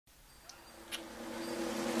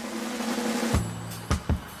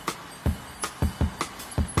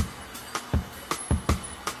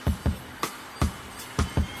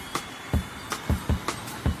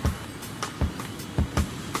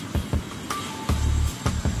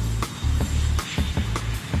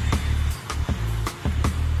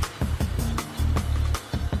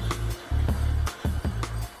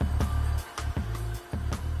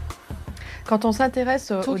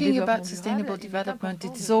Talking about sustainable development,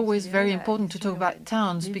 it is always very important to talk about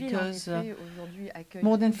towns because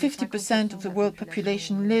more than 50% of the world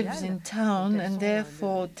population lives in town, and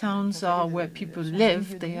therefore towns are where people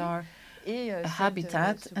live. They are a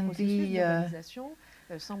habitat, and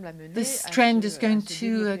this trend is going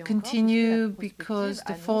to continue because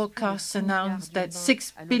the forecasts announce that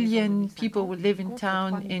 6 billion people will live in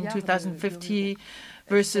town in 2050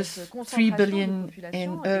 versus 3 billion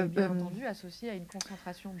in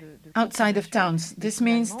outside of towns. This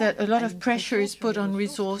means that a lot of pressure is put on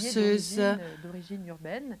resources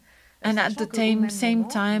and at the same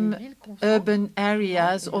time, urban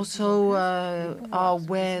areas also are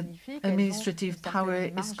where administrative power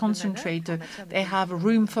is concentrated. They have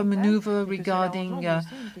room for maneuver regarding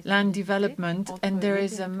land development, and there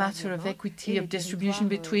is a matter of equity of distribution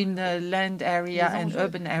between the land area and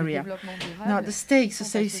urban area. Now, the stakes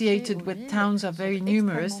associated with towns are very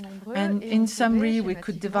numerous, and in summary, we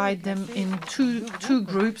could divide them in two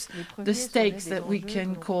groups. The stakes that we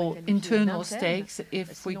can call internal stakes,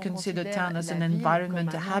 if we consider the town as an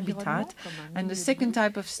environment, a habitat. And the second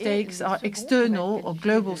type of stakes are external or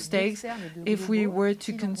global stakes, if we were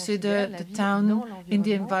to consider the town in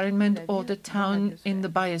the environment or the town in the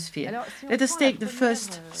biosphere. Let us take the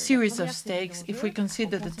first series of stakes if we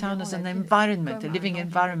consider the town as an environment, a living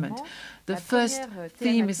environment. The first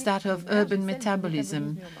theme is that of urban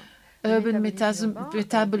metabolism. Urban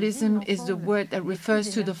metabolism is the word that refers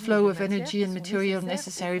to the flow of energy and material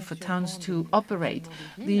necessary for towns to operate.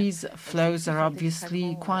 These flows are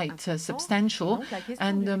obviously quite substantial,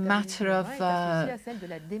 and the matter of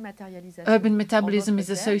urban metabolism is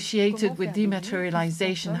associated with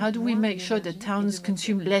dematerialization. How do we make sure that towns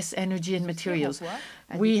consume less energy and materials?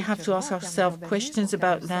 We have to ask ourselves questions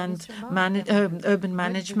about urban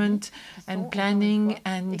management and planning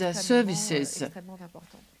and services.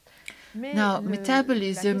 Now,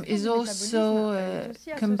 metabolism is also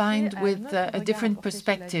combined with a different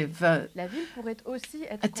perspective. A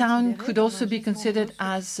town could also be considered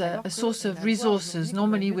as a source of resources.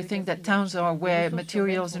 Normally, we think that towns are where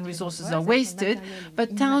materials and resources are wasted,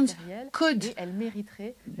 but towns could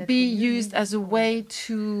be used as a way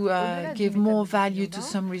to give more value to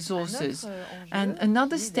some resources. And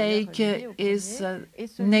another stake is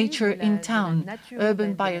nature in town,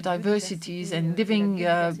 urban biodiversities and living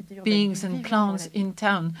beings and plants in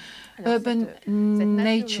town. Urban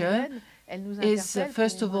nature is,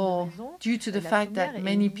 first of all, due to the fact that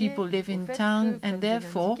many people live in town, and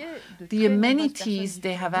therefore the amenities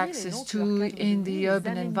they have access to in the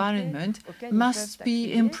urban environment must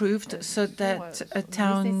be improved so that a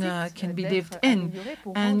town can be lived in.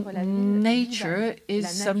 And nature is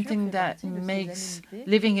something that makes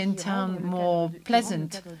living in town more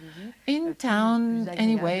pleasant. In town,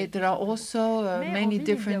 anyway, there are also many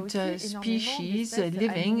different species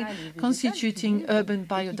living, constituting urban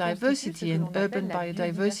biodiversity, and urban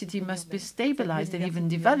biodiversity must be stabilized and even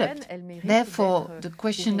developed. Therefore, the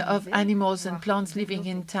question of animals and plants living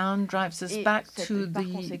in town drives us back to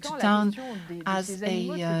town as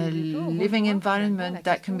a living environment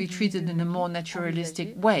that can be treated in a more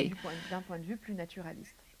naturalistic way.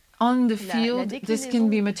 On the field, this can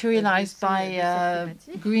be materialized by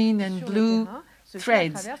green and blue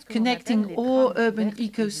threads connecting all urban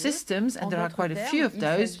ecosystems, and there are quite a few of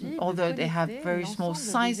those, although they have very small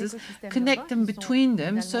sizes, connect them between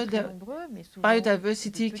them so that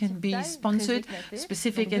biodiversity can be sponsored,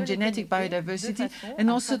 specific and genetic biodiversity, and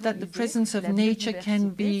also that the presence of nature can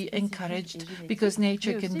be encouraged, because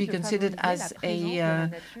nature can be considered as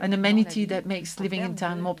an amenity that makes living in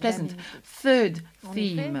town more pleasant. Third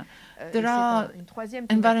theme. There are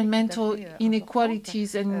environmental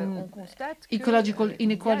inequalities and ecological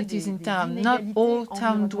inequalities in town. Not all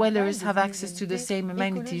town dwellers have access to the same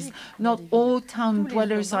amenities. Not all town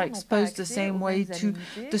dwellers are exposed the same way to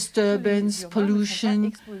disturbance,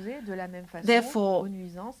 pollution. Therefore,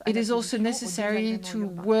 it is also necessary to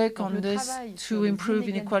work on this to improve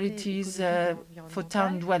inequalities for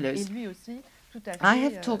town dwellers. I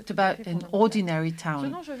have talked about an ordinary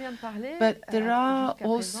town, but there are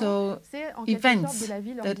also events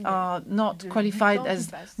that are not qualified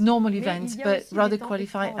as normal events, but rather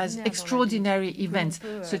qualified as extraordinary events,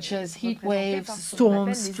 such as heat waves,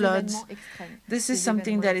 storms, floods. This is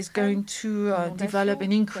something that is going to develop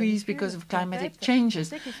and increase because of climatic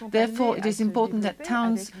changes. Therefore, it is important that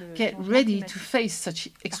towns get ready to face such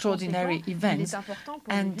extraordinary events,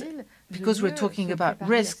 and because we're talking about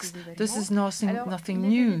risks, this is nothing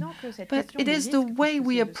new. But it is the way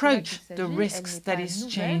we approach the risks that is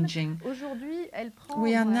changing.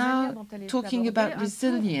 We are now talking about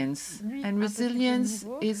resilience, and resilience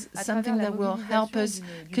is something that will help us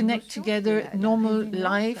connect together normal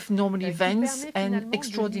life, normal events, and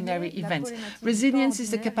extraordinary events. Resilience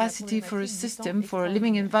is the capacity for a system, for a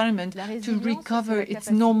living environment, to recover its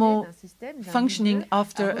normal functioning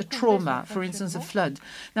after a trauma, for instance, a flood.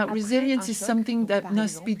 Now, resilience is something that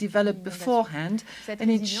must be developed beforehand, and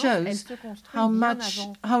it shows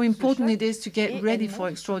how important it is to get ready for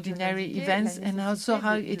extraordinary events, and also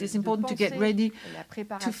how it is important to get ready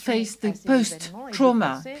to face the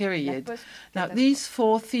post-trauma period. Now, these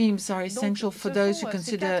four themes are essential for those who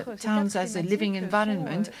consider towns as a living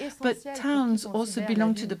environment, but towns also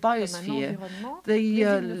belong to the biosphere. The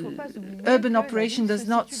urban operation does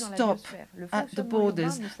not stop at the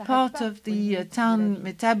borders. Part of the town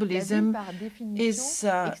metabolism is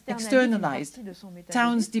externalized.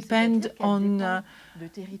 Towns depend on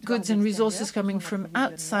goods and resources coming from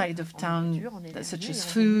outside of town, such as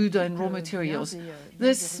food and raw materials.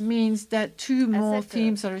 This means that two more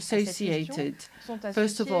themes are associated.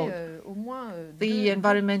 First of all, the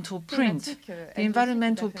environmental print. The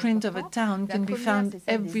environmental print of a town can be found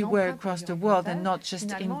everywhere across the world and not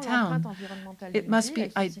just in town. It must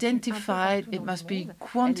be identified, it must be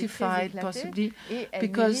quantified possibly,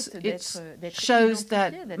 because it shows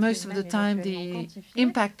that most of the time the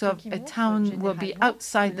impact of a town will be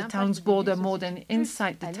outside the town's border more than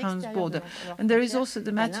inside the town's border. And there is also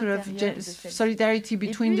the matter of solidarity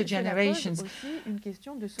between the generations.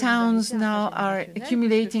 Towns now are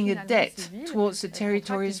accumulating a debt towards the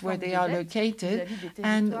territories where they are located,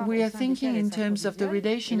 and we are thinking in terms of the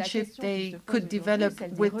relationship they could develop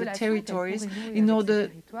with the territories in order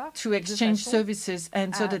to exchange services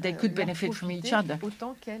and so that they could benefit from each other.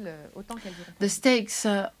 The stakes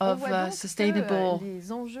of sustainable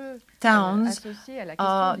towns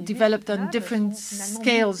are developed on different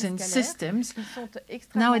scales and systems.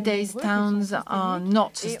 Nowadays, towns are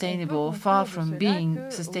not sustainable, far from being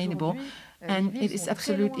sustainable, and it is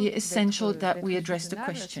absolutely essential that we address the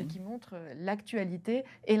question. Qui montre l'actualité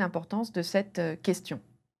et l'importance de cette question.